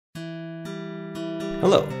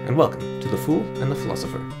Hello, and welcome to The Fool and the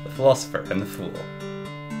Philosopher. The Philosopher and the Fool,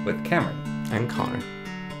 with Cameron. I'm Connor.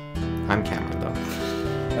 I'm Cameron,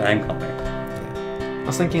 though. And I'm Connor. Yeah. I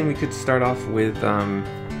was thinking we could start off with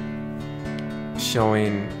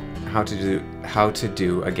showing how to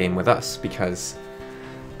do a game with us, because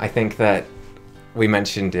I think that we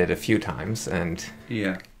mentioned it a few times, and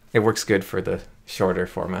Yeah. it works good for the shorter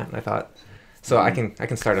format. I thought, so I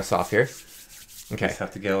can start us off here. Okay. I just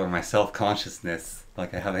have to get over my self-consciousness,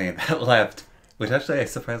 like I have any of that left, which actually I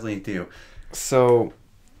surprisingly do. So,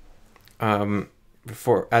 as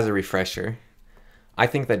a refresher, I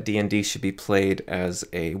think that D&D should be played as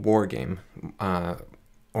a war game,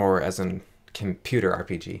 or as a computer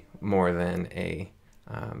RPG, more than a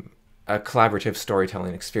collaborative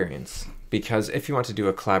storytelling experience. Because if you want to do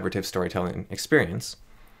a collaborative storytelling experience,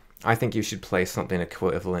 I think you should play something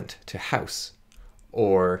equivalent to House,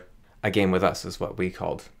 or A Game with Us is what we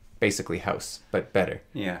called basically House, but better.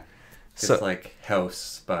 Yeah. It's So- like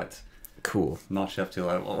House, but Cool. notched up to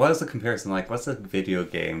like, what is the comparison like? What's a video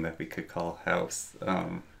game that we could call House?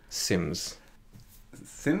 Sims.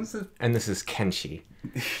 Sims? And this is Kenshi.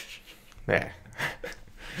 There.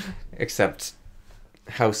 Except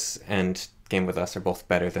House and Game with Us are both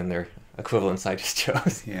better than their equivalents I just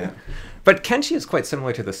chose. Yeah. But Kenshi is quite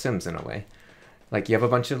similar to The Sims in a way. Like, you have a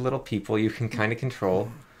bunch of little people you can kind of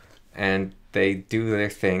control, and they do their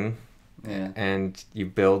thing, Yeah. and you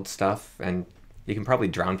build stuff, and you can probably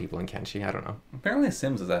drown people in Kenshi. I don't know. Apparently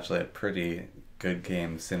Sims is actually a pretty good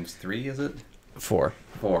game. Sims 3, is it? 4.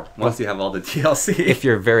 4. Once you have all the DLC. If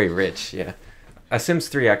you're very rich, yeah. Sims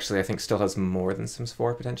 3 actually, I think, still has more than Sims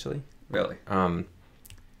 4, potentially. Really?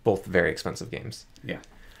 Both very expensive games. Yeah.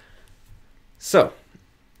 So,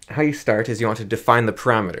 how you start is you want to define the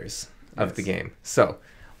parameters of the Yes. game. So,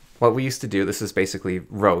 what we used to do, this is basically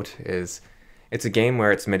wrote, is it's a game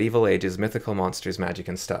where it's medieval ages, mythical monsters, magic,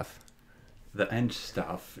 and stuff. The end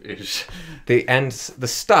stuff is... The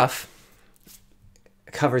stuff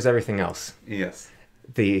covers everything else. Yes.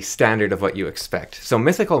 The standard of what you expect. So,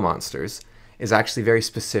 mythical monsters is actually very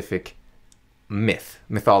specific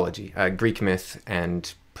mythology, Greek myth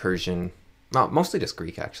and Persian, well, mostly just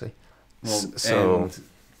Greek actually. Well, So and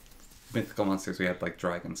mythical monsters, we have like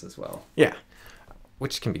dragons as well. yeah,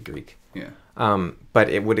 which can be Greek. Yeah. But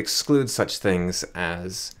it would exclude such things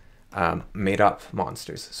as made-up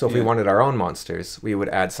monsters. So if we Yeah. wanted our own monsters, we would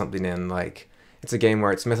add something in like, it's a game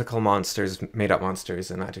where it's mythical monsters, made-up monsters,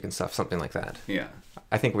 and magic and stuff, something like that. Yeah.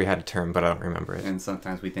 I think we had a term, but I don't remember it. And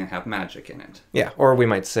sometimes we didn't have magic in it. Yeah, or we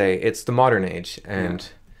might say it's the modern age, and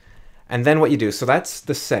then what you do, so that's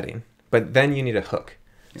the setting, but then you need a hook.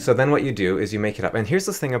 Yeah. So then what you do is you make it up. And here's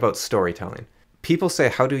the thing about storytelling. People say,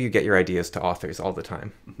 how do you get your ideas to authors all the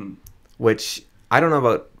time? Mm-hmm. Which I don't know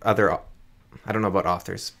about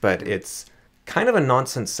authors, but it's kind of a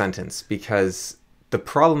nonsense sentence, because the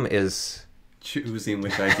problem is Choosing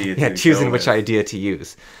which idea to yeah, choosing go which with. idea to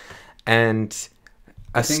use. And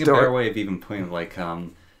I think a better way of even putting it, like, how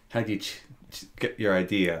do you get your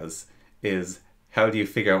ideas is, how do you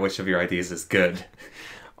figure out which of your ideas is good?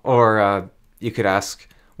 Or you could ask,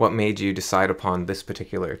 what made you decide upon this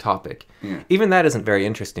particular topic? Yeah. Even that isn't very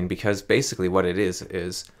interesting, because basically what it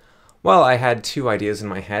is, well, I had two ideas in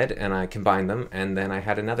my head and I combined them, and then I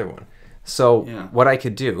had another one. So Yeah. what I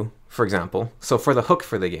could do, for example, so for the hook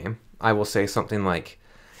for the game, I will say something like,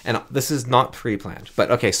 and this is not pre-planned, but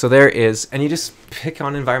okay, so there is, and you just pick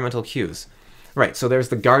on environmental cues. Right, so there's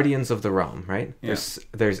the Guardians of the Realm, right? Yeah.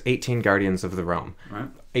 There's 18 Guardians of the Realm. Right?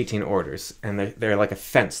 18 orders, and they're like a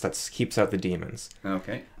fence that keeps out the demons.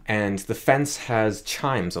 Okay. And the fence has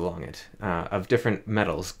chimes along it of different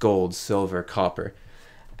metals, gold, silver, copper.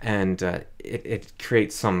 And it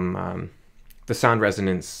creates some, the sound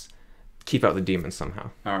resonance, keep out the demons somehow.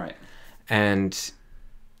 All right. And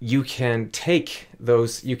you can take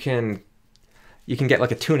those, you can get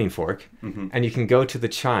like a tuning fork, Mm-hmm. and you can go to the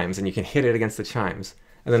chimes and you can hit it against the chimes.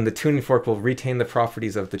 And then the tuning fork will retain the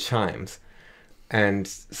properties of the chimes. And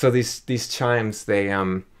so these chimes,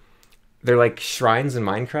 they're like shrines in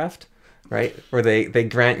Minecraft, right? Where they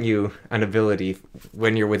grant you an ability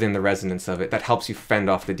when you're within the resonance of it that helps you fend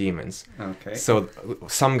off the demons. Okay. So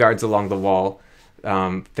some guards along the wall,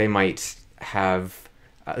 they might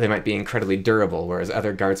be incredibly durable, whereas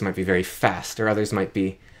other guards might be very fast, or others might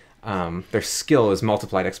be, their skill is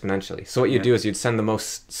multiplied exponentially. So what you Yeah. do is you'd send the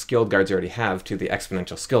most skilled guards you already have to the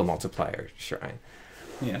exponential skill multiplier shrine.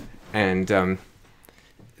 Yeah. And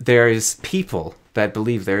there's people that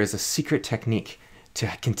believe there is a secret technique to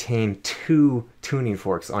contain 2 tuning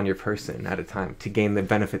forks on your person at a time to gain the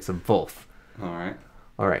benefits of both. All right.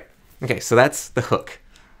 All right. Okay, so that's the hook.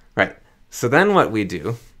 Right. So then what we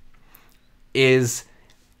do is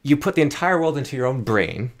you put the entire world into your own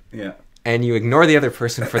brain, Yeah. and you ignore the other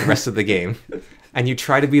person for the rest of the game, and you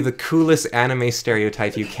try to be the coolest anime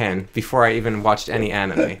stereotype you can before I even watched any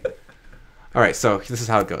anime. All right, so this is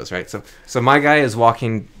how it goes, right? So my guy is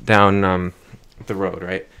walking down the road,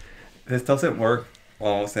 right? This doesn't work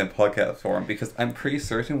almost in podcast form because I'm pretty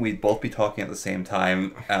certain we'd both be talking at the same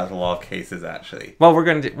time as a lot of cases, actually. Well, we're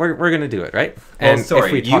gonna do it, right? Well, And sorry,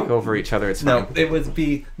 if we talk over each other, it's No, fine. it would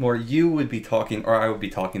be more you would be talking or I would be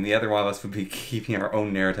talking. The other one of us would be keeping our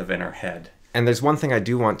own narrative in our head. And there's one thing I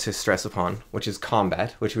do want to stress upon, which is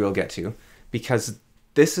combat, which we will get to, because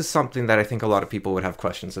this is something that I think a lot of people would have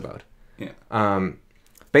questions about. Yeah.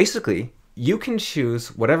 Basically, you can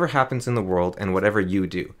choose whatever happens in the world and whatever you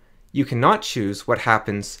do. You cannot choose what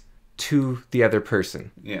happens to the other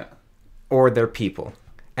person Yeah. or their people.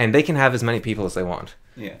 And they can have as many people as they want.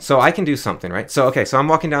 Yeah. So I can do something, right? So, okay, so I'm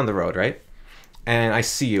walking down the road, right? And I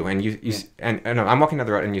see you, and no, I'm walking down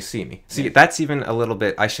the road, and you see me. See, that's even a little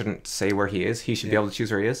bit, I shouldn't say where he is. He should be able to choose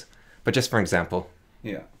where he is. But just for example,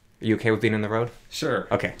 Yeah. are you okay with being in the road? Sure.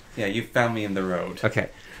 Okay. Yeah, you found me in the road. Okay.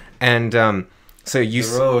 And so you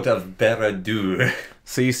The road of Beradur.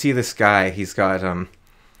 so you see this guy. He's got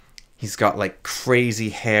like crazy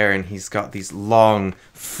hair, and he's got these long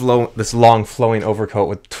flowing overcoat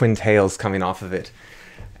with twin tails coming off of it,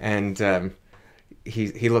 and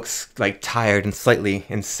he looks like tired and slightly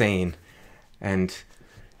insane, and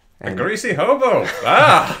A greasy hobo.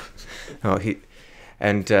 Ah. oh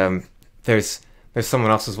there's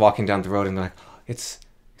someone else who's walking down the road, and they're like, it's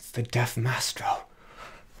the Deaf Mastro.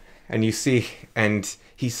 And you see, and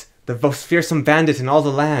he's the most fearsome bandit in all the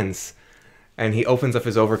lands. And he opens up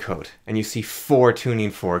his overcoat, and you see 4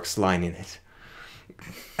 tuning forks lining it.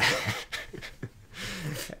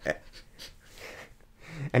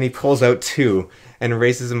 And he pulls out 2 and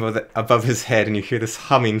raises them above his head, and you hear this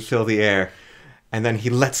humming fill the air. And then he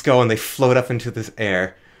lets go, and they float up into this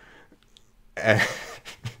air.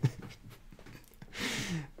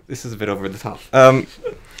 This is a bit over the top.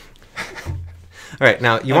 All right,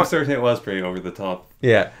 now I'm certain it was pretty over the top.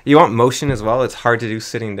 Yeah, you want motion as well. It's hard to do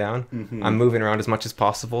sitting down. Mm-hmm. I'm moving around as much as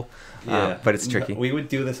possible, but it's tricky. We would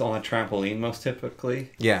do this on a trampoline most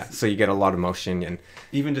typically. Yeah, so you get a lot of motion, and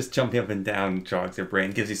Even just jumping up and down jogs your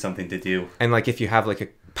brain, gives you something to do. like if you have like a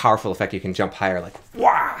powerful effect, you can jump higher, like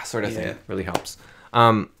wah sort of thing. Really helps.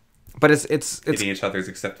 But it's Hitting each other is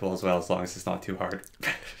acceptable as well, as long as it's not too hard.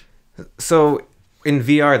 so in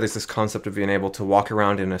VR, there's this concept of being able to walk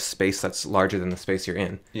around in a space that's larger than the space you're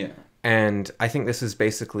in. Yeah. And I think this is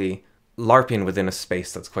basically LARPing within a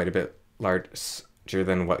space that's quite a bit larger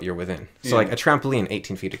than what you're within. So like a trampoline,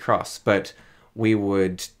 18 feet across, but we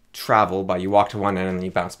would travel by you walk to one end and then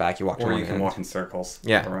you bounce back, you walk to one end. Or you can walk in circles.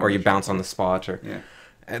 Yeah, or you bounce on the spot. Or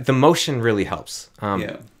Yeah. The motion really helps.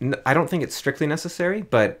 Yeah. I don't think it's strictly necessary,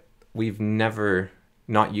 but we've never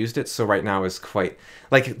not used it. So right now is quite...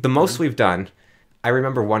 Like the most we've done... I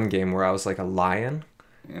remember one game where I was like a lion,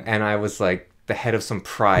 and I was like the head of some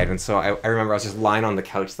pride, and so I remember I was just lying on the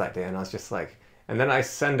couch that day, and I was just like, and then I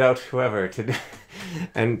send out whoever to do,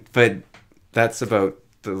 but that's about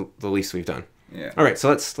the least we've done. Yeah. All right, so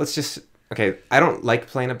let's just okay. I don't like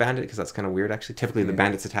playing a bandit because that's kind of weird actually. Typically the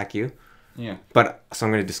bandits attack you. Yeah. But so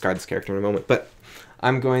I'm going to discard this character in a moment, but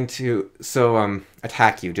I'm going to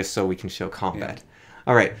attack you just so we can show combat. Yeah.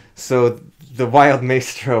 All right, so the wild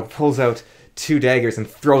maestro pulls out 2 daggers and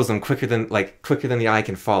throws them quicker than the eye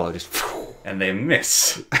can follow. Just and they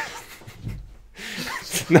miss.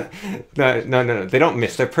 No. They don't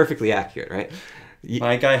miss. They're perfectly accurate, right?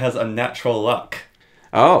 My guy has unnatural luck.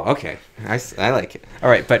 Oh, okay. I like it. All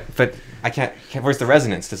right, but I can't. Where's the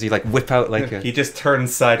resonance? Does he like whip out like? He just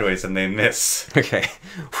turns sideways and they miss. Okay,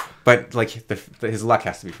 but like his luck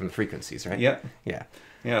has to be from the frequencies, right? Yeah. Yeah.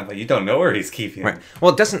 Yeah, but you don't know where he's keeping Right. it.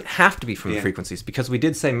 Well, it doesn't have to be from the frequencies because we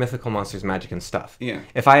did say mythical monsters, magic, and stuff. Yeah.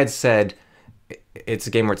 If I had said it's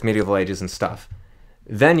a game where it's medieval ages and stuff,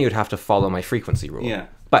 then you'd have to follow my frequency rule. Yeah.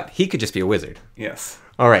 But he could just be a wizard. Yes.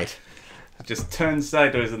 All right. Just turn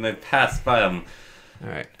sideways and they pass by him. All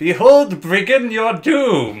right. Behold, brigand, your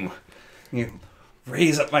doom! You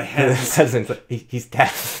raise up my hands. He's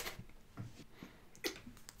deaf.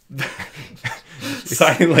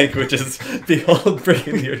 Sign language is, behold,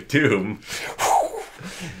 brigand, your doom.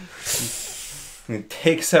 And he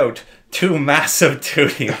takes out 2 massive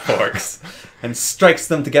tuning forks and strikes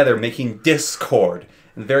them together, making discord.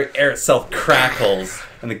 And the very air itself crackles,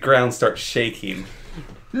 and the ground starts shaking.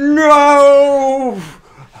 No!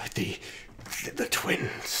 The twin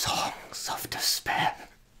songs of despair.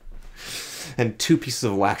 And 2 pieces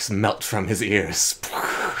of wax melt from his ears.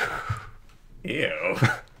 Ew.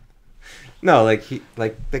 No, like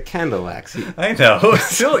the candle axe. I know,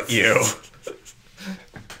 still you.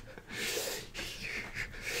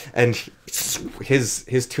 And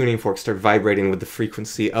his tuning forks start vibrating with the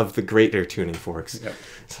frequency of the greater tuning forks. Yep.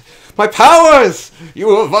 My powers!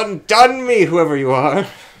 You have undone me, whoever you are.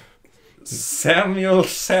 Samuel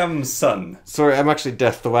Samson. Sorry, I'm actually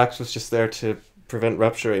deaf. The wax was just there to prevent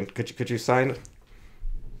rupturing. Could you sign it?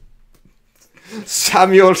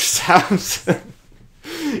 Samuel Samson.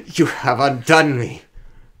 You have undone me.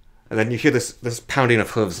 And then you hear this pounding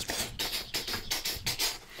of hooves.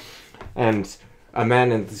 And a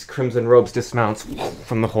man in these crimson robes dismounts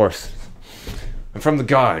from the horse. And from the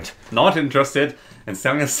guard. Not interested. And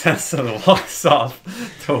Samuel Samson walks off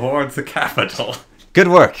towards the capital. Good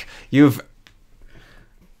work. You've...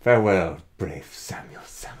 Farewell, brave Samuel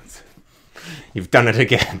Samson. You've done it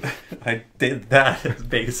again. I did that as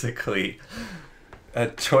basically a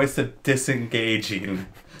choice of disengaging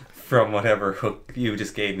from whatever hook you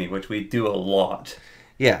just gave me, which we do a lot.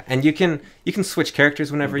 Yeah, and you can switch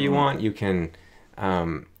characters whenever you want. You can...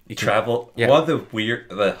 travel. Yeah. One of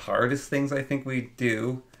the hardest things I think we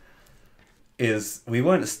do is we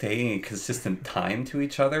want to stay in consistent time to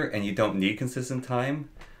each other, and you don't need consistent time.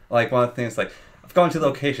 Like one of the things, like I've gone to the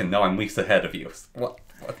location. No, I'm weeks ahead of you. What?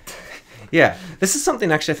 Yeah, this is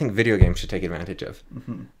something actually I think video games should take advantage of.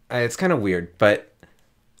 Mm-hmm. It's kind of weird, but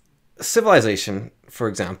Civilization, for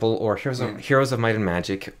example, or Heroes of Might and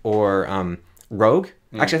Magic, or Rogue.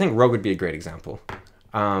 Actually, I think Rogue would be a great example.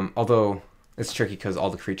 Although it's tricky because all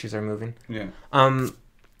the creatures are moving. Yeah.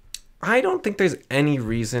 I don't think there's any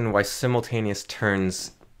reason why simultaneous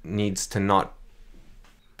turns needs to not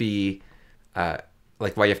be,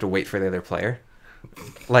 like, why you have to wait for the other player.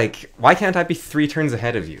 Like, why can't I be 3 turns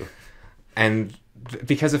ahead of you? And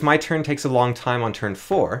because if my turn takes a long time on turn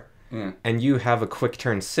 4, and you have a quick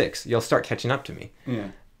turn 6, you'll start catching up to me. Yeah.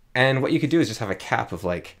 And what you could do is just have a cap of,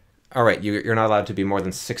 like, all right, you're not allowed to be more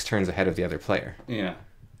than 6 turns ahead of the other player. Yeah.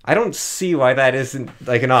 I don't see why that isn't,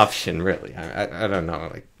 like, an option, really. I don't know,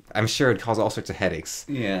 like, I'm sure it'd cause all sorts of headaches.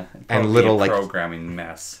 Yeah. And little, like... programming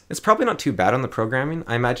mess. It's probably not too bad on the programming.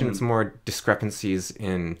 I imagine it's more discrepancies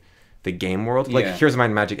in the game world. Like, Heroes of Might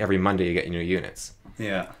and Magic, every Monday you get new units.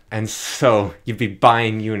 Yeah. And so you'd be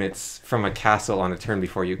buying units from a castle on a turn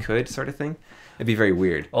before you could, sort of thing. It'd be very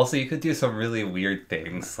weird. Also, you could do some really weird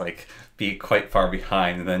things, like be quite far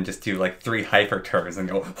behind and then just do like 3 hyper turns and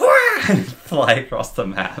go and fly across the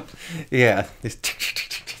map. Yeah,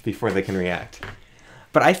 just before they can react.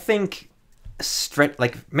 But I think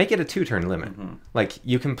make it a 2-turn limit. Mm-hmm. Like,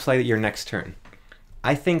 you can play your next turn.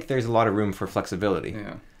 I think there's a lot of room for flexibility.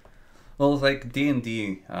 Yeah. Well, like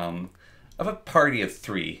D&D, I have a party of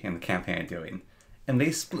 3 in the campaign I'm doing, and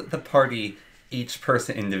they split the party each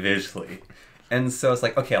person individually. And so it's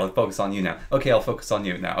like, okay, I'll focus on you now. Okay, I'll focus on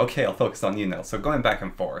you now. Okay, I'll focus on you now. So going back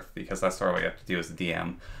and forth, because that's sort of what you have to do as a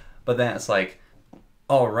DM. But then it's like,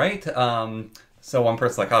 all right, so one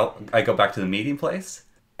person's like, I go back to the meeting place.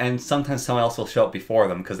 And sometimes someone else will show up before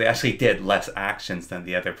them because they actually did less actions than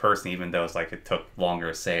the other person, even though it's like it took longer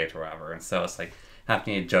to say it or whatever. And so it's like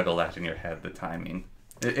having to juggle that in your head, the timing.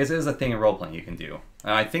 It is a thing in role-playing you can do.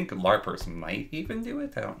 And I think LARPers might even do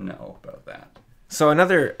it. I don't know about that. So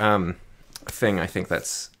another thing I think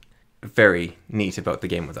that's very neat about the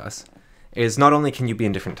game with us is not only can you be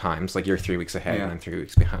in different times, like you're 3 weeks ahead and I'm 3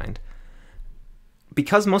 weeks behind,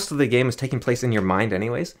 because most of the game is taking place in your mind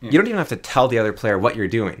anyways, you don't even have to tell the other player what you're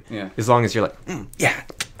doing. Yeah. As long as you're like,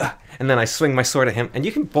 and then I swing my sword at him, and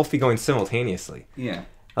you can both be going simultaneously. Yeah.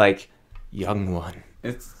 Like, young one.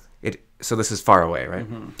 So this is far away, right?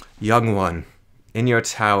 Mm-hmm. Young one, in your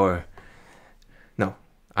tower. No,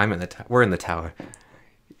 I'm in the tower. We're in the tower.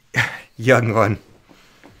 Young one,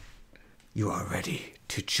 you are ready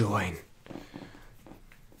to join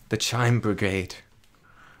the Chime Brigade.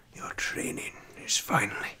 Your training is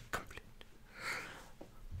finally complete.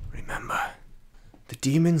 Remember, the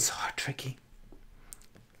demons are tricky.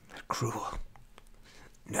 They're cruel.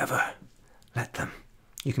 Never let them.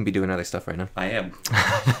 You can be doing other stuff right now. I am.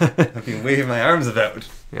 I've been waving my arms about.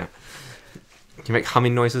 Yeah. Can you make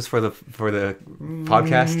humming noises for the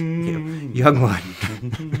podcast? Young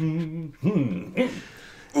one.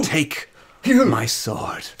 Take my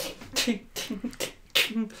sword.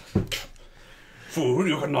 Fool,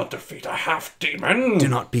 you cannot defeat a half-demon. Do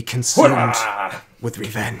not be consumed with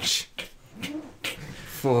revenge.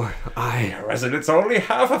 For your resident's only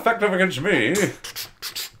half effective against me.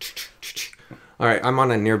 Alright, I'm on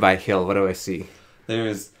a nearby hill. What do I see?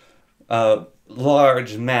 There's a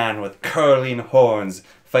large man with curling horns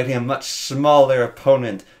fighting a much smaller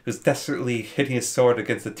opponent who's desperately hitting his sword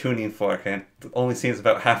against the tuning fork and only seems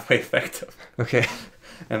about halfway effective. Okay.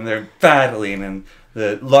 and they're battling, and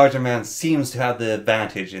the larger man seems to have the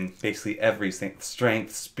advantage in basically everything: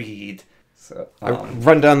 strength, speed. So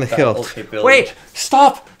run down the hill. Wait!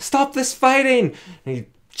 Stop! Stop this fighting! And he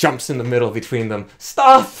jumps in the middle between them.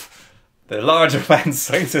 Stop! The larger man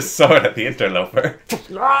swings his sword at the interloper.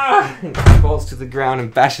 And he falls to the ground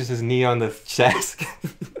and bashes his knee on the chest.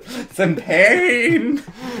 It's in pain.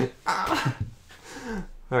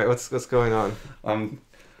 Alright, what's going on?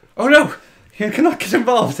 Oh no! You cannot get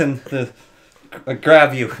involved in the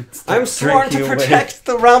grab you. I'm sworn to protect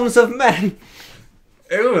the realms of men.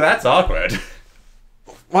 Ooh, that's awkward.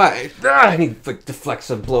 Why? And he like deflects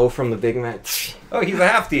a blow from the big man. Oh, he's a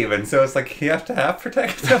half demon, so it's like you have to half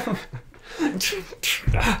protect him.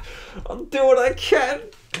 I'll do what I can.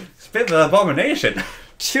 Spit the abomination.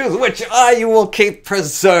 Choose which eye you will keep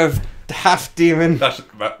preserved, half demon.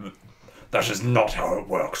 That is not how it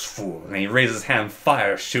works, fool. And he raises his hand,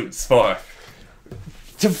 fire shoots forth.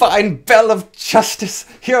 Divine bell of justice,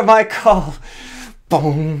 hear my call.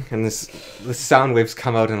 Boom. And the sound waves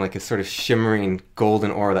come out in like a sort of shimmering golden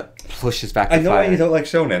aura that pushes back the fire. I know why you don't like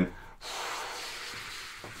shonen.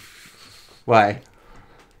 Why?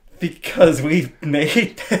 Because we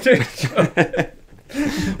made better shonen.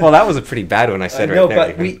 Well, that was a pretty bad one I said right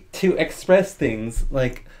there. No, but to express things,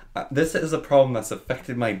 like, this is a problem that's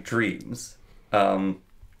affected my dreams. And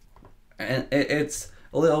it's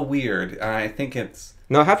a little weird. I think it's...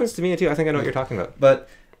 No, it happens to me too. I think I know what you're talking about. But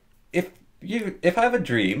if I have a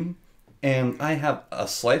dream and I have a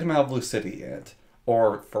slight amount of lucidity in it,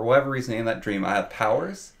 or for whatever reason in that dream I have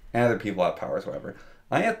powers, and other people have powers, whatever,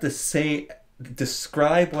 I have to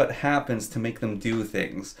describe what happens to make them do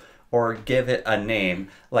things, or give it a name,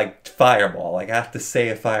 like fireball. Like I have to say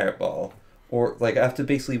a fireball, or like I have to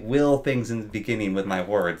basically will things in the beginning with my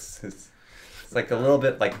words. It's like a little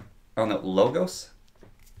bit like, I don't know, logos?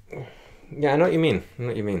 Yeah, I know what you mean.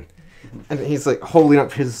 And he's like holding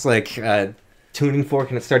up his like tuning fork,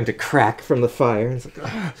 and it's starting to crack from the fire. It's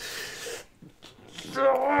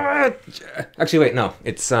like, actually, wait, no.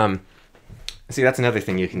 It's see, that's another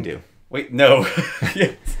thing you can do. Wait, no.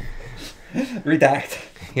 Yes. Redact.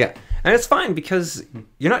 Yeah, and it's fine because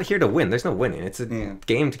you're not here to win. There's no winning. It's a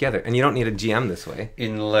game together, and you don't need a GM this way.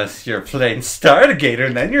 Unless you're playing Stargator,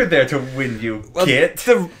 and then you're there to win, you git.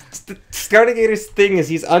 The Stargator's thing is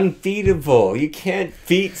he's unbeatable. You can't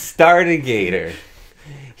beat Stargator.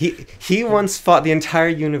 He once fought the entire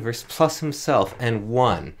universe plus himself and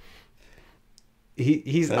won.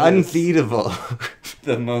 He's unbeatable.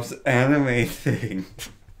 The most anime thing.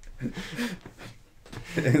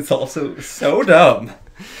 It's also so dumb.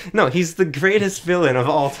 No, he's the greatest villain of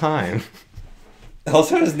all time.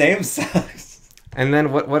 Also, his name sucks. And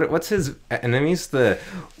then what's his enemies? The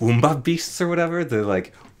Oomba beasts or whatever. The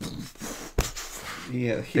like.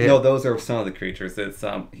 Yeah, those are some of the creatures. It's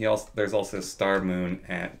there's also Star Moon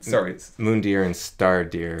and Moon Deer and Star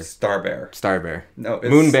Deer. Star Bear. Star Bear. No, it's,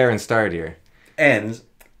 Moon Bear and Star Deer. And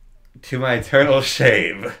to my eternal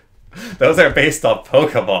shame, those are based off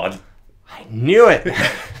Pokemon. I knew it.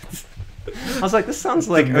 I was like, this sounds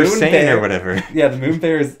like Ursane or whatever. Yeah, the Moon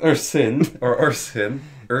Bear is Ursin or Ursin.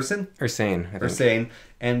 Ursane, I think. Ursane,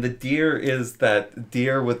 and the deer is that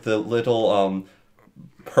deer with the little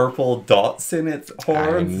purple dots in its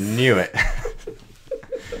horns. I knew it.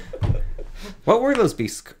 What were those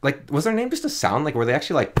beasts? Like, was their name just a sound? Like, were they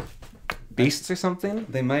actually like beasts or something?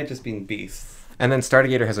 They might have just been beasts. And then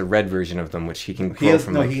Stargator has a red version of them, which he can grow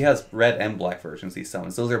from. No, he has red and black versions he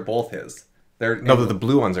summons. Those are both his. The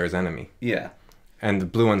blue ones are his enemy. Yeah. And the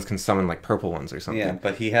blue ones can summon like purple ones or something. Yeah,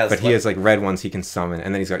 but he has like red ones he can summon,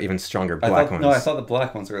 and then he's got even stronger black ones. No, I thought the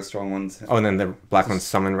black ones were the strong ones. Oh, and then the black ones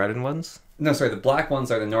summon red ones? No, sorry, the black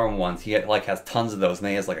ones are the normal ones. He has tons of those, and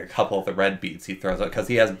then he has like a couple of the red beads he throws out, because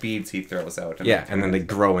he has beads he throws out. And then they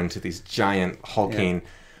grow into these giant hulking...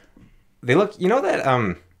 Yeah. They look... You know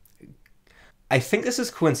that... I think this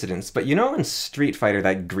is coincidence, but you know in Street Fighter,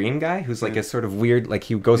 that green guy who's like a sort of weird... Like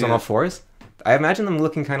he goes on all fours? I imagine them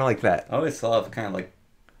looking kind of like that. I always thought of kind of like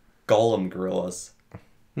golem gorillas.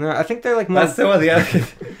 No, I think they're like more... That's some of the other...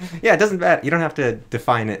 Yeah, it doesn't matter. You don't have to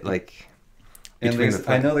define it like... And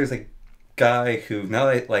I know there's a guy who... Now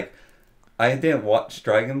I didn't watch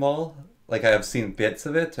Dragon Ball. Like, I've seen bits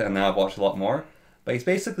of it, and now I've watched a lot more. But he's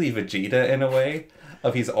basically Vegeta in a way.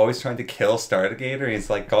 He's always trying to kill Stargator, and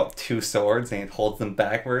he's like got two swords, and he holds them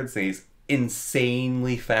backwards, and he's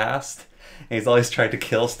insanely fast. And he's always trying to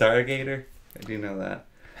kill Stargator. I do know that.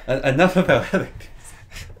 Enough about other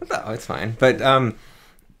things. No, it's fine. But,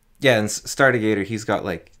 yeah, and Stargator, he's got,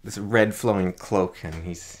 like, this red flowing cloak, and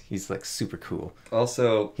he's like, super cool.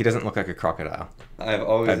 Also... He doesn't look like a crocodile. I've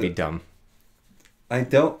always... That'd be dumb. I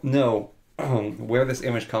don't know. where this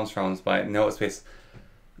image comes from is by no space.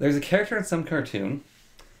 There's a character in some cartoon,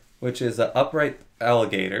 which is an upright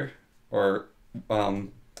alligator, or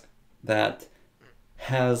that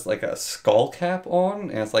has like a skull cap on,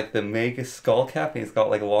 and it's like the mega skull cap, and he's got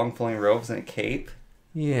like long flowing robes and a cape.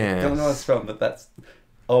 Yeah. Don't know what it's from, but that's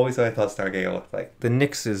always what I thought Stargate looked like. The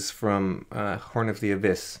Nyx is from Horn of the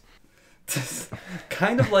Abyss.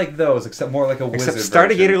 Kind of like those, except more like a wizard. Except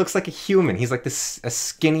Stargator version. looks like a human. He's like a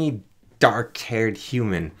skinny, dark-haired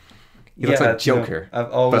human. He looks like Joker. No,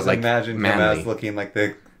 I've always like imagined manly. him as looking like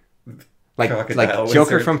the like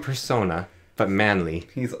Joker from Persona, but manly.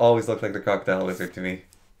 He's always looked like the crocodile wizard to me.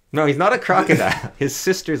 No, he's not a crocodile. His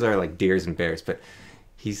sisters are like deers and bears, but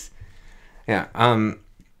he's... Yeah.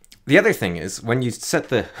 The other thing is, when you set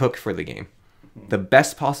the hook for the game, the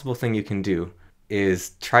best possible thing you can do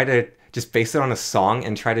is try to just base it on a song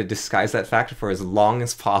and try to disguise that fact for as long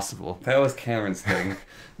as possible. That was Cameron's thing.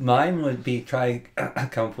 Mine would be try to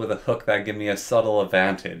come up with a hook that would give me a subtle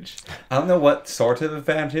advantage. I don't know what sort of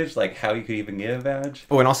advantage, like how you could even get advantage.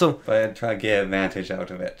 Oh, and also... But I'd try to get advantage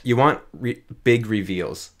out of it. You want big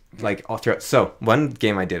reveals, like all throughout. So, one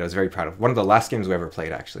game I did, I was very proud of. One of the last games we ever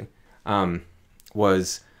played, actually,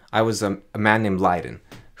 was a man named Leiden,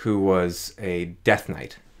 who was a Death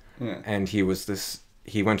Knight. Yeah. And he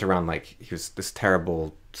went around like, he was this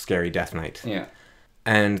terrible, scary Death Knight. Yeah.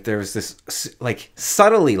 And there was this, like,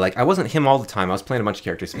 subtly, like, I wasn't him all the time. I was playing a bunch of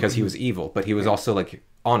characters because he was evil, but he was also, like,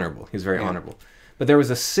 honorable. He was very honorable. But there was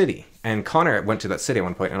a city, and Connor went to that city at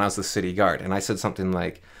one point, and I was the city guard. And I said something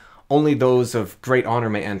like, only those of great honor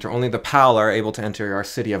may enter. Only the Pal are able to enter our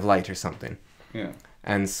city of light or something. Yeah.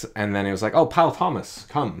 And then it was like, oh, Pal Thomas,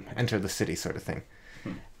 come, enter the city, sort of thing.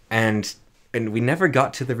 And we never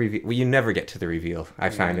got to the reveal. Well, you never get to the reveal, I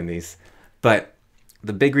find, in these. But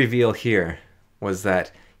the big reveal here was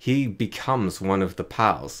that he becomes one of the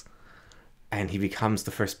Pals. And he becomes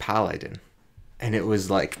the first Paladin. And it was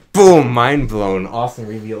like, boom, mind blown, awesome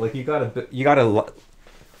reveal. Like, you gotta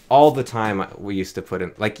all the time we used to put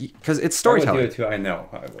in, like, because it's storytelling. I would do it too, I know.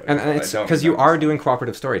 I would. And it's because you are doing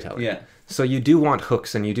cooperative storytelling. Yeah. So you do want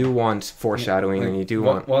hooks, and you do want foreshadowing, and you do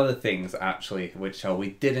want... One of the things, actually, which we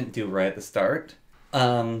didn't do right at the start,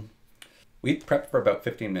 we prepped for about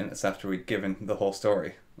 15 minutes after we'd given the whole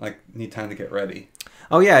story. Like, need time to get ready.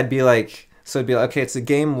 Oh, yeah, it'd be like, okay, it's a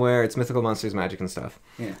game where it's mythical monsters, magic, and stuff.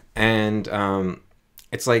 Yeah. And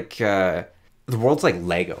it's like, the world's like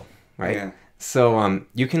Lego, right? Yeah. So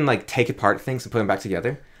you can, like, take apart things and put them back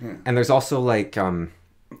together. Yeah. And there's also, like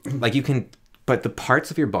you can... But the parts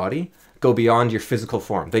of your body go beyond your physical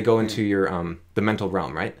form. They go into your the mental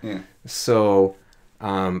realm, right? Yeah. So,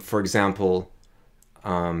 for example,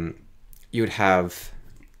 you would have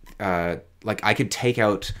like, I could take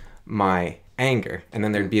out my anger, and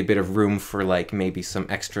then there'd be a bit of room for, like, maybe some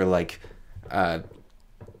extra, like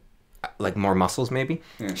more muscles, maybe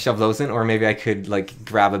shove those in, or maybe I could, like,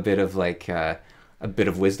 grab a bit of, like a bit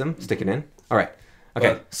of wisdom, stick it in. All right.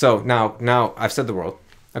 Okay. So now I've said the world.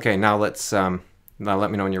 Okay, now let's now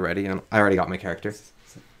let me know when you're ready. And I already got my character.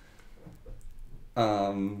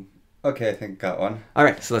 Okay, I think got one. All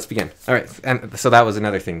right, so let's begin. All right, and so that was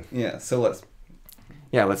another thing. Yeah, so let's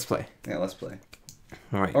play. Yeah, let's play.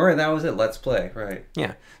 All right. All right, that was it. Let's play. Right.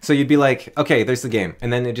 Yeah. So you'd be like, okay, there's the game,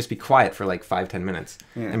 and then it'd just be quiet for like 5-10 minutes,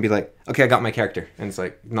 and be like, okay, I got my character, and it's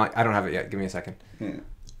like, I don't have it yet. Give me a second. Yeah.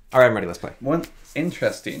 All right, I'm ready. Let's play. One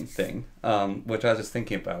interesting thing, which I was just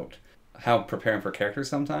thinking about, how preparing for characters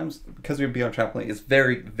sometimes, because we'd be on trampoline, is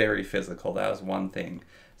very, very physical. That was one thing.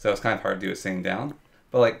 So it's kind of hard to do it sitting down.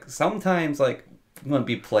 But, like, sometimes, like, you want to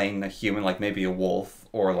be playing a human, like maybe a wolf,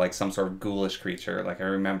 or, like, some sort of ghoulish creature. Like, I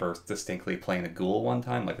remember distinctly playing a ghoul one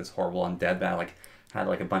time, like this horrible undead that, like, had,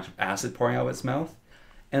 like, a bunch of acid pouring out of its mouth.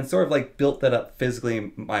 And sort of, like, built that up physically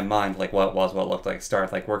in my mind, like, what it was, what it looked like,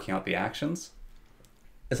 started, like, working out the actions.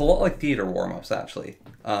 It's a lot like theater warm-ups, actually.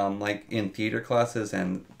 Like, in theater classes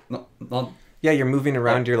and... Not yeah, you're moving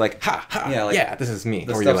around. You're like, ha, ha, yeah, this is me.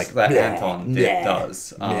 The or stuff you're like, that Anton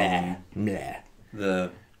does. Nah.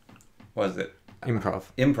 What is it?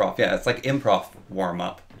 Improv. Yeah, it's like improv warm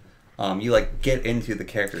up. You like get into the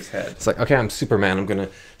character's head. It's like, okay, I'm Superman. I'm gonna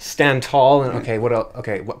stand tall and okay, what else?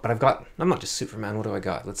 Okay, but I'm not just Superman. What do I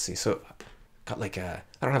got? Let's see. So, got like I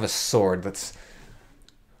don't have a sword. Let's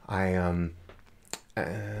but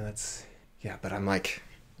I'm like.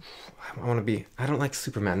 I don't like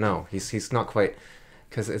Superman. No, he's not quite,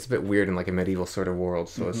 because it's a bit weird in like a medieval sort of world.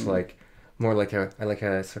 So it's like more like I like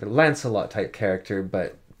a sort of Lancelot type character,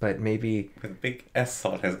 but maybe with a big S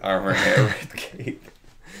on his armor and a red cape.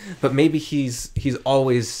 But maybe he's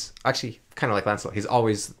always actually kind of like Lancelot. He's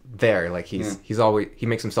always there. Like he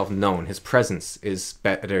makes himself known. His presence is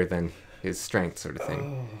better than his strength, sort of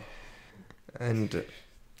thing. And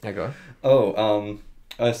yeah, go on.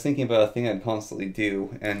 I was thinking about a thing I'd constantly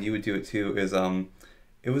do, and you would do it too.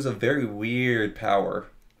 It was a very weird power,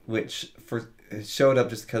 which it showed up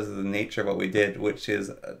just because of the nature of what we did, which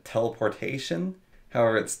is teleportation.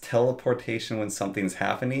 However, it's teleportation when something's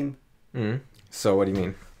happening. So what do you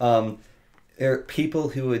mean? There are people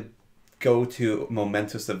who would go to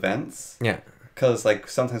momentous events. Yeah. Because, like,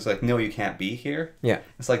 sometimes, like, no, you can't be here. Yeah.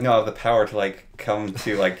 It's like, no, I have the power to, like, come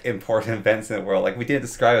to, like, important events in the world. Like, we didn't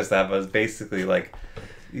describe it as that, but it's basically, like...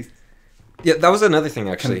 Yeah, that was another thing,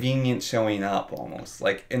 actually. Convenient showing up, almost.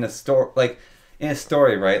 Like, in a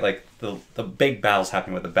story, right? Like, the big battle's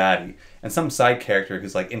happening with the baddie. And some side character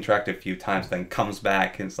who's, like, interacted a few times, then comes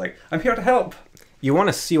back and it's like, I'm here to help! You want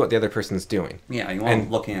to see what the other person's doing. Yeah, you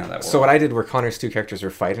want looking at that world. So what I did where Connor's two characters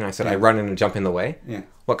were fighting, I said I run in and jump in the way. Yeah.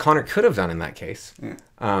 What Connor could have done in that case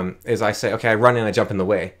is I say, okay, I run in, I jump in the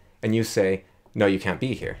way. And you say, no, you can't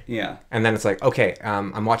be here. Yeah. And then it's like, okay,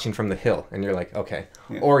 I'm watching from the hill. And you're like, okay.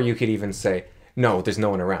 Yeah. Or you could even say, no, there's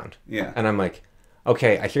no one around. Yeah. And I'm like,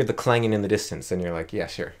 okay, I hear the clanging in the distance. And you're like, yeah,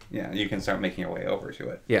 sure. Yeah, you can start making your way over to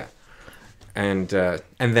it. Yeah. And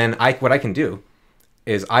then what I can do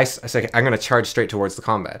is I say, I'm going to charge straight towards the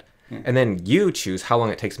combat. Yeah. And then you choose how long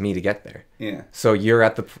it takes me to get there. Yeah. So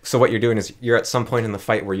so what you're doing is you're at some point in the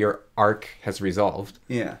fight where your arc has resolved.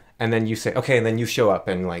 Yeah. And then you say, okay, and then you show up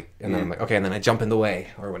and then I'm like, okay, and then I jump in the way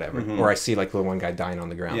or whatever. Or I see like the one guy dying on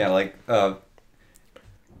the ground. Yeah, like,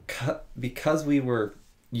 because we were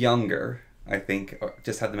younger, I think, or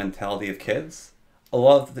just had the mentality of kids, a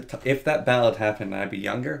lot of the if that battle had happened and I'd be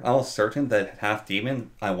younger, I was certain that half demon,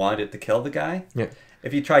 I wanted it to kill the guy. Yeah.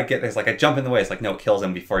 If you try to get there, it's like I jump in the way. It's like, no, it kills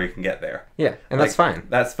him before you can get there. Yeah, and like, that's fine.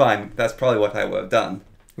 That's fine. That's probably what I would have done.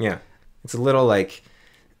 Yeah. It's a little like...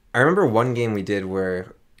 I remember one game we did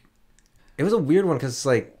where... It was a weird one because it's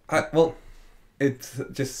like... It's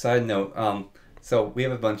just a side note. So we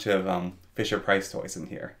have a bunch of Fisher-Price toys in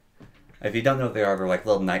here. If you don't know what they are, they're like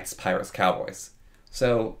little knights, pirates, cowboys.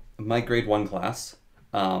 So my grade 1 class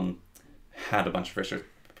had a bunch of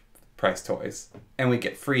Fisher-Price toys, and we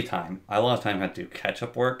get free time. I a lot of time had to do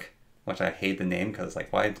ketchup work, which I hate the name because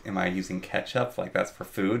like, why am I using ketchup? Like that's for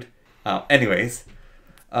food.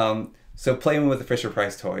 So playing with the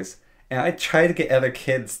Fisher-Price toys, and I tried to get other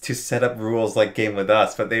kids to set up rules like game with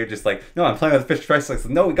us, but they were just like, no, I'm playing with Fisher-Price toys.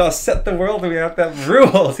 No, we gotta set the world and we have to have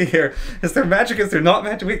rules here. Is there magic? Is there not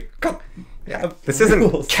magic? This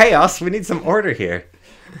isn't chaos. We need some order here.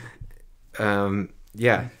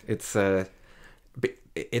 Yeah, it's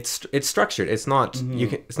structured. It's not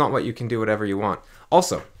it's not what you can do whatever you want.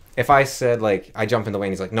 Also, if I said like I jump in the way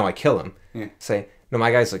and he's like, no, I kill him. Yeah. Say, no,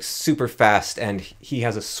 my guy's like super fast and he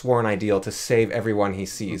has a sworn ideal to save everyone he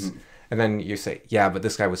sees. And then you say, yeah, but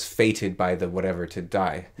this guy was fated by the whatever to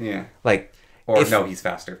die. Yeah. Like, or no, he's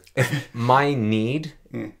faster. If my need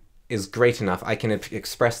is great enough, I can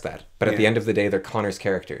express that. But at the end of the day, they're Connor's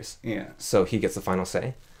characters. Yeah. So he gets the final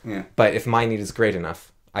say. Yeah. But if my need is great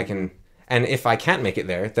enough, I can... And if I can't make it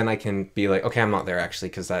there, then I can be like, okay, I'm not there actually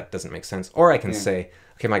because that doesn't make sense. Or I can say,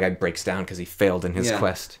 okay, my guy breaks down because he failed in his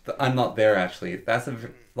quest. But I'm not there actually. That's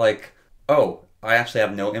like, oh, I actually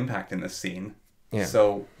have no impact in this scene. Yeah.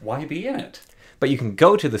 So why be in it? But you can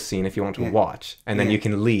go to the scene if you want to watch, and then you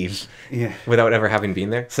can leave without ever having been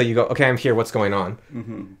there. So you go, okay, I'm here, what's going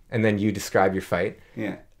on? And then you describe your fight.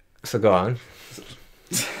 Yeah. So go on.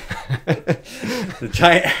 The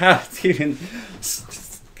giant half-demon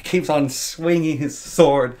keeps on swinging his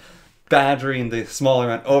sword, badgering the smaller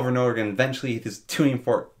man over and over again. Eventually, his tuning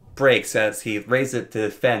fork breaks as he raises it to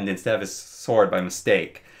defend instead of his sword by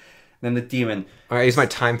mistake. Then the demon... All right, I use my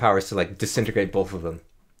time powers to, like, disintegrate both of them.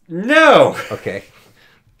 No! Okay.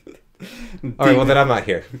 All right, well, then I'm not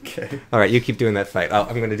here. Okay. All right, you keep doing that fight.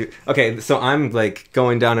 I'm going to do... Okay, so I'm, like,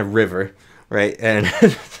 going down a river, right? And...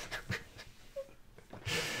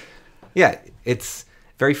 yeah, it's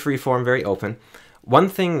very freeform, very open. One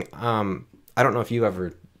thing, I don't know if you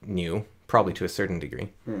ever knew, probably to a certain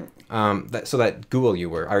degree, that Ghoul you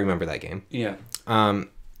were, I remember that game. Yeah.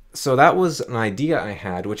 So that was an idea I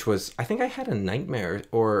had, which was, I think I had a nightmare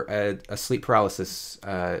or a sleep paralysis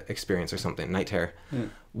experience or something, night terror,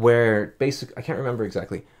 where basically, I can't remember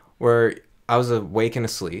exactly, where I was awake and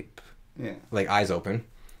asleep, like eyes open,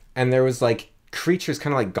 and there was like creatures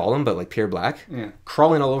kind of like Gollum, but like pure black,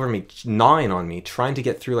 crawling all over me, gnawing on me, trying to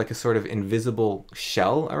get through like a sort of invisible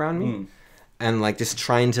shell around me, and like just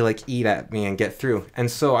trying to like eat at me and get through.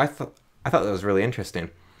 And so I thought that was really interesting.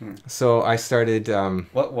 So I started...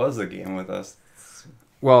 what was the game with us?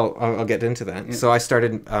 Well, I'll get into that. Yeah. So I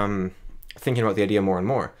started thinking about the idea more and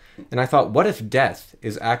more. And I thought, what if death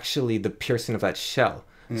is actually the piercing of that shell?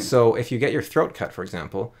 So if you get your throat cut, for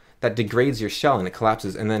example, that degrades your shell and it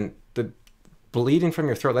collapses, and then the bleeding from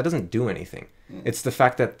your throat, that doesn't do anything. It's the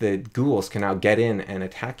fact that the ghouls can now get in and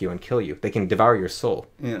attack you and kill you. They can devour your soul,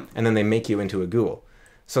 and then they make you into a ghoul.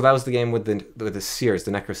 So that was the game with the seers,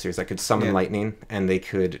 the necroseers, that could summon lightning, and they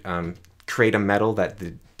could create a metal that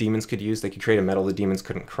the demons could use. They could create a metal the demons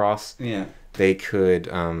couldn't cross. They could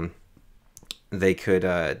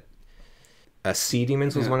see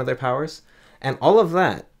demons was one of their powers. And all of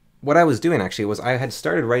that, what I was doing actually was I had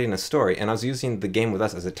started writing a story, and I was using the game with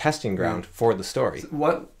us as a testing ground for the story.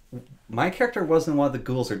 My character wasn't one of the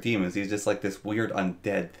ghouls or demons. He's just like this weird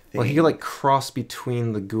undead thing. Well, he could like cross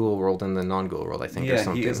between the ghoul world and the non-ghoul world, I think, or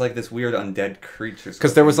something. Yeah, he is like this weird undead creature.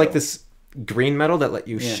 Because there was like this green metal that let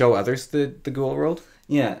you show others the ghoul world.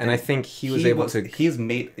 Yeah, and I think he was able to. He's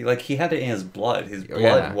made like he had it in his blood. His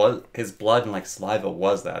blood was his blood and like saliva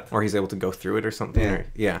was that. Or he's able to go through it or something.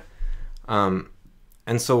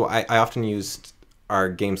 And so I often used our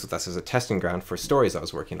games with us as a testing ground for stories I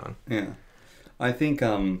was working on. Yeah, I think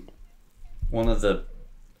one of the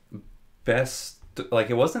best, like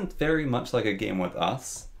it wasn't very much like a game with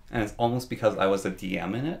us, and it's almost because I was a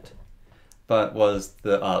DM in it, but was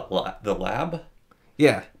the lab.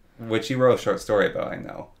 Yeah. Which you wrote a short story about, I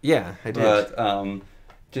know. Yeah, I did. But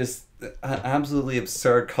just an absolutely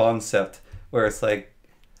absurd concept where it's like,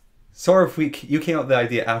 sort of you came up with the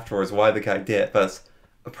idea afterwards why the guy did it, but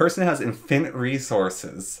a person has infinite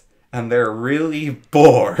resources and they're really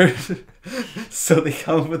bored. So they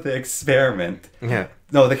come up with the experiment. Yeah.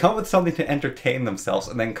 No, they come up with something to entertain themselves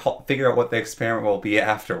and then figure out what the experiment will be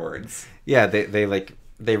afterwards. Yeah,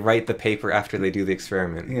 they write the paper after they do the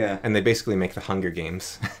experiment. Yeah. And they basically make the Hunger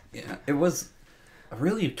Games. Yeah, it was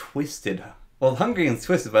really twisted. Well, Hunger Games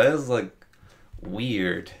twisted, but it was like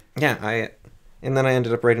weird. Yeah, and then I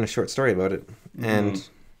ended up writing a short story about it. And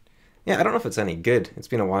yeah, I don't know if it's any good. It's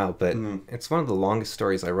been a while, but it's one of the longest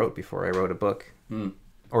stories I wrote before I wrote a book.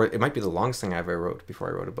 Or it might be the longest thing I ever wrote before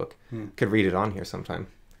I wrote a book. Could read it on here sometime.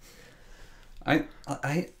 I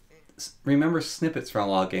remember snippets from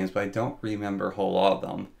a lot of games, but I don't remember a whole lot of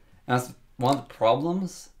them. And that's one of the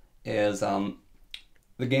problems is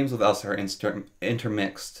the games with us are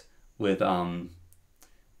intermixed with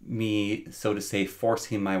me, so to say,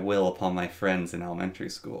 forcing my will upon my friends in elementary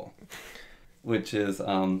school. Which is,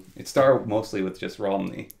 it started mostly with just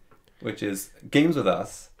Romney, which is games with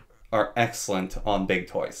us are excellent on big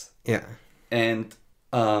toys. Yeah. And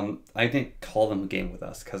I didn't call them a game with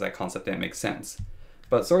us because that concept didn't make sense.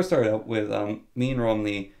 But sort of started out with me and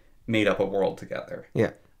Romney made up a world together.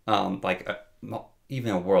 Yeah. Not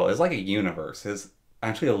even a world. It's like a universe. It's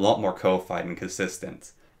actually a lot more codified and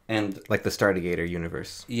consistent. And like the Stargator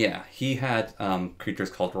universe. Yeah. He had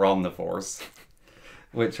creatures called Romnivores,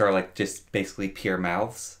 which are like just basically pure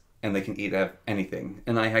mouths, and they can eat anything.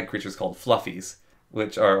 And I had creatures called Fluffies,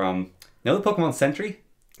 which are you know the Pokemon Sentry?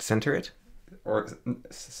 Centeret? Or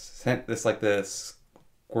this like the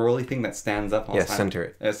squirrely thing that stands up on yeah,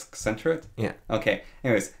 Centeret. Centeret? Yeah. Okay.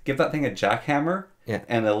 Anyways, give that thing a jackhammer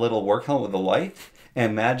and a little work helmet with a light.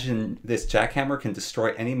 And imagine this jackhammer can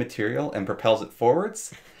destroy any material and propels it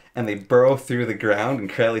forwards. And they burrow through the ground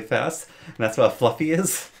incredibly fast. And that's what a Fluffy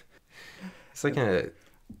is. It's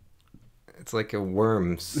like a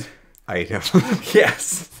worm's item.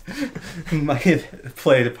 Yes. Might have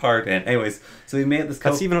played a part in. Anyways, so we made this.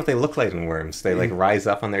 That's even if they look like worms. They like rise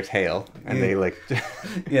up on their tail and they like.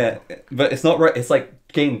 Yeah, but it's not right. It's like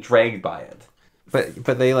getting dragged by it.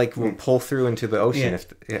 But they like will pull through into the ocean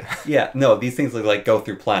Yeah. No, these things like go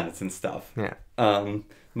through planets and stuff. Yeah.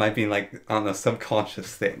 Might be like on a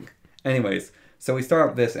subconscious thing. Anyways, so we start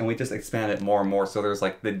with this and we just expand it more and more. So there's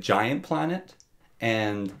like the giant planet,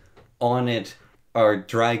 and on it are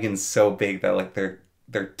dragons so big that like their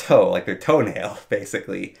toenail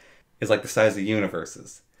basically is like the size of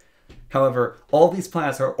universes. However, all these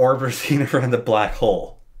planets are orbiting around the black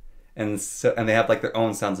hole, and they have like their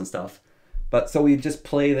own suns and stuff. But so we just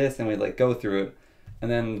play this and we like go through it, and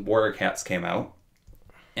then Warrior Cats came out,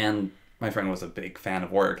 and my friend was a big fan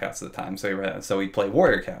of Warrior Cats at the time, so we'd play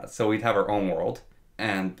Warrior Cats. So we'd have our own world,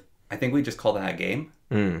 and I think we just called that a game.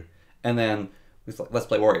 And then we was like, let's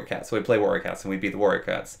play Warrior Cats. So we'd play Warrior Cats, and we'd be the Warrior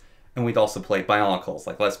Cats. And we'd also play Bionicles,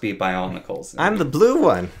 like let's be Bionicles. I'm the blue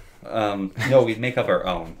one. No, we'd make up our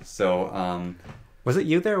own. So was it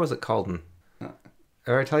you there or was it Calden? Did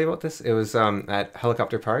I tell you about this? It was at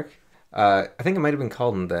Helicopter Park. I think it might have been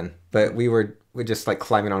Calden then, but we just like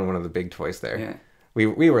climbing on one of the big toys there. Yeah.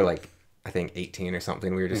 We were like, I think 18 or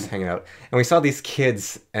something. We were just hanging out, and we saw these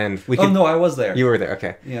kids, and we. Oh no, I was there. You were there,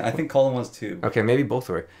 okay. Yeah, I think Colin was too. Okay, maybe both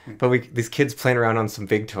were. But these kids playing around on some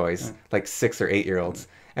big toys, like 6 or 8 year olds,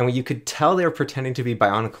 and when you could tell they were pretending to be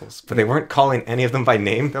Bionicles, but they weren't calling any of them by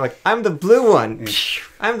name. They're like, I'm the blue one.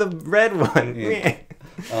 I'm the red one. Yeah.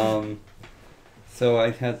 So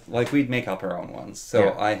I had, like, we'd make up our own ones. So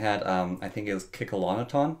Yeah. I had, I think it was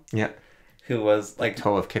Kikalonaton, Yeah. who was, like,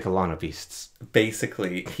 Toe of Kikalana beasts.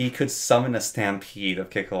 basically, he could summon a stampede of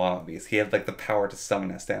Kikalana beasts. He had, like, the power to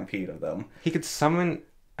summon a stampede of them. He could summon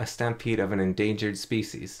a stampede of an endangered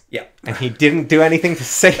species. Yeah. And he didn't do anything to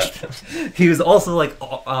save them. He was also, like,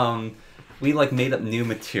 we, like, made up new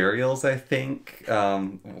materials, I think.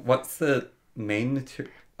 What's the main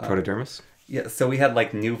material? Protodermis? Yeah, so we had,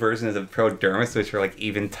 like, new versions of Prodermis, which were, like,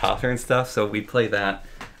 even tougher and stuff, so we'd play that.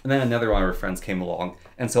 And then another one of our friends came along,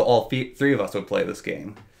 and so all three of us would play this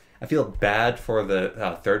game. I feel bad for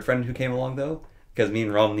the third friend who came along, though, because me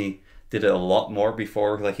and Romney did it a lot more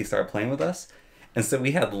before, like, he started playing with us. And so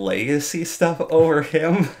we had legacy stuff over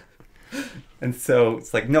him. And so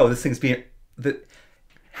it's like, no, this thing's being...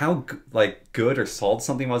 how, like, good or solid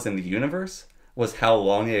something was in the universe was how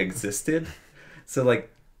long it existed. So,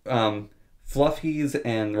 like, Fluffies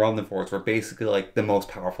and Romnivores were basically, like, the most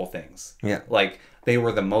powerful things. Yeah. Like, they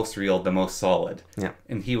were the most real, the most solid. Yeah.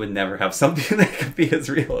 And he would never have something that could be as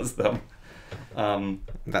real as them.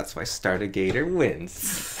 That's why Stargator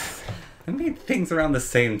wins. I made things around the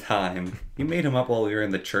same time. You made him up while we were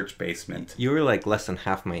in the church basement. You were like less than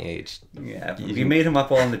half my age. Yeah, you made him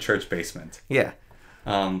up while in the church basement. Yeah.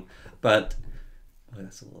 But... Oh,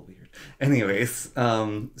 that's a little weird. Anyways,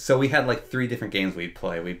 so we had like 3 different games we'd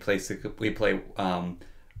play. We'd play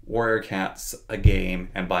Warrior Cats, a game,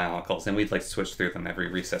 and Bionicles, and we'd like switch through them every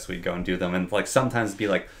recess. We'd go and do them, and like sometimes it'd be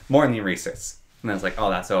like morning recess, and then it's like, oh,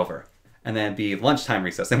 that's over. And then it'd be lunchtime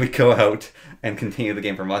recess, and we'd go out and continue the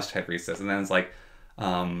game from lunchtime recess, and then it's like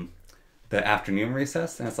the afternoon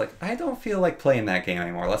recess, and it's like, I don't feel like playing that game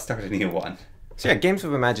anymore. Let's start a new one. So yeah, games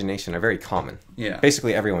of imagination are very common. Yeah.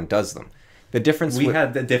 Basically everyone does them. The difference We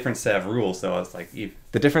had a different set of rules, though. It's like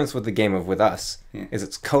the difference with the game of With Us is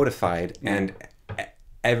it's codified and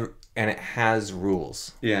it has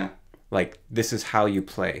rules. Yeah. Like, this is how you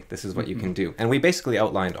play. This is what you can do. And we basically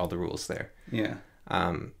outlined all the rules there. Yeah.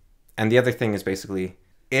 And the other thing is basically,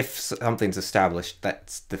 if something's established,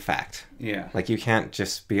 that's the fact. Yeah. Like, you can't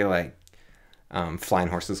just be like, flying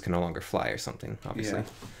horses can no longer fly or something, obviously.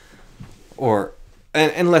 Yeah. Or,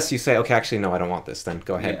 unless you say, okay, actually, no, I don't want this, then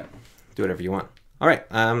go ahead. Yeah. Do whatever you want. All right.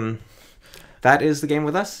 That is the game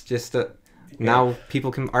With Us. Just now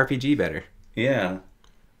people can RPG better. Yeah.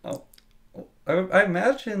 Oh, I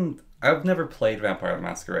imagine... I've never played Vampire the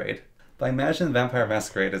Masquerade, but I imagine Vampire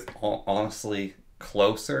Masquerade is honestly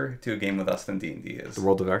closer to a game With Us than D&D is. The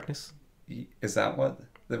World of Darkness? Is that what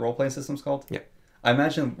the role-playing system's called? Yeah. I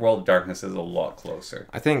imagine World of Darkness is a lot closer.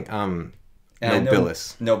 I think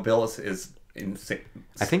Nobilis. Nobilis is insane.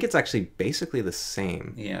 I think it's actually basically the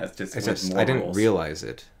same. Yeah, it's just It's more I didn't rules. realize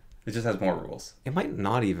it. It just has more rules. It might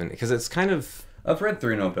not even, because it's kind of... I've read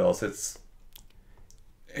through Nobilis.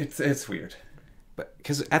 It's weird. But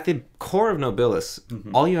because at the core of Nobilis,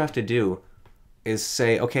 all you have to do is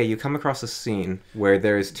say, okay, you come across a scene where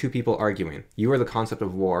there's 2 people arguing. You are the concept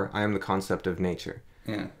of war. I am the concept of nature.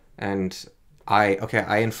 Yeah. And I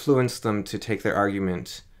influence them to take their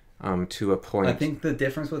argument to a point. I think the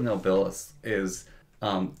difference with Nobilis is...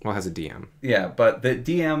 Well, it has a DM. Yeah, but the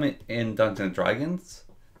DM in Dungeons & Dragons,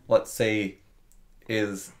 let's say,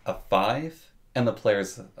 is a 5, and the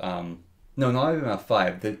player's... no, not even a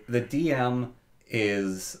 5. The DM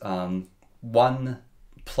is 1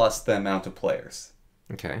 plus the amount of players.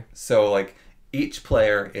 Okay. So, like, each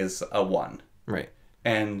player is a 1. Right.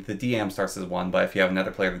 And the DM starts as 1, but if you have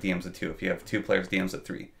another player, the DM's a 2. If you have 2 players, DM's a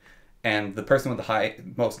 3. And the person with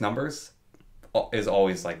the most numbers is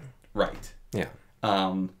always, like, right. Yeah.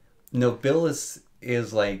 Nobilis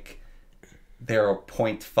is, like, they're a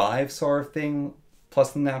 0.5 sort of thing,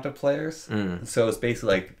 plus the amount of players. So it's basically,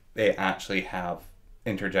 like, they actually have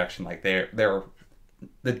interjection. Like, they're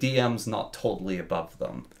the DM's not totally above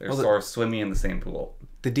them. They're sort of swimming in the same pool.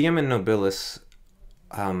 The DM in Nobilis,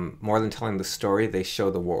 more than telling the story, they show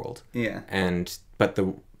the world. Yeah. But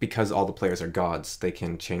because all the players are gods, they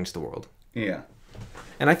can change the world. Yeah.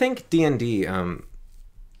 And I think D&D,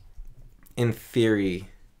 in theory,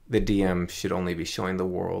 the DM should only be showing the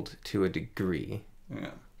world to a degree. Yeah.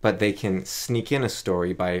 But they can sneak in a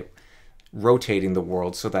story by rotating the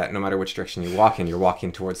world so that no matter which direction you walk in, you're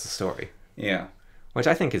walking towards the story. Yeah. Which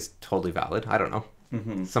I think is totally valid. I don't know.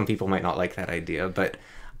 Mm-hmm. Some people might not like that idea, but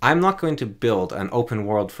I'm not going to build an open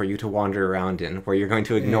world for you to wander around in where you're going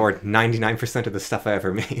to ignore 99% of the stuff I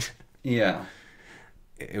ever made. Yeah.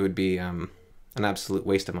 It would be an absolute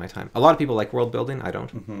waste of my time. A lot of people like world building. I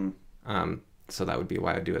don't. Mm-hmm. So that would be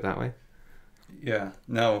why I do it that way. Yeah,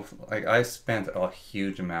 no, like I spent a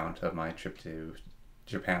huge amount of my trip to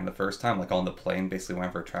Japan the first time, like on the plane, basically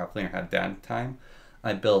whenever traveling or had downtime.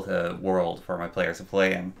 I built a world for my players to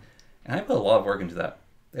play in, and I put a lot of work into that.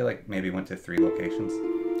 They like maybe went to 3 locations.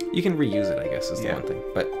 You can reuse it, I guess, is the Yeah. one thing.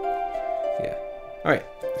 But yeah. All right.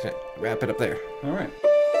 Wrap it up there. All right.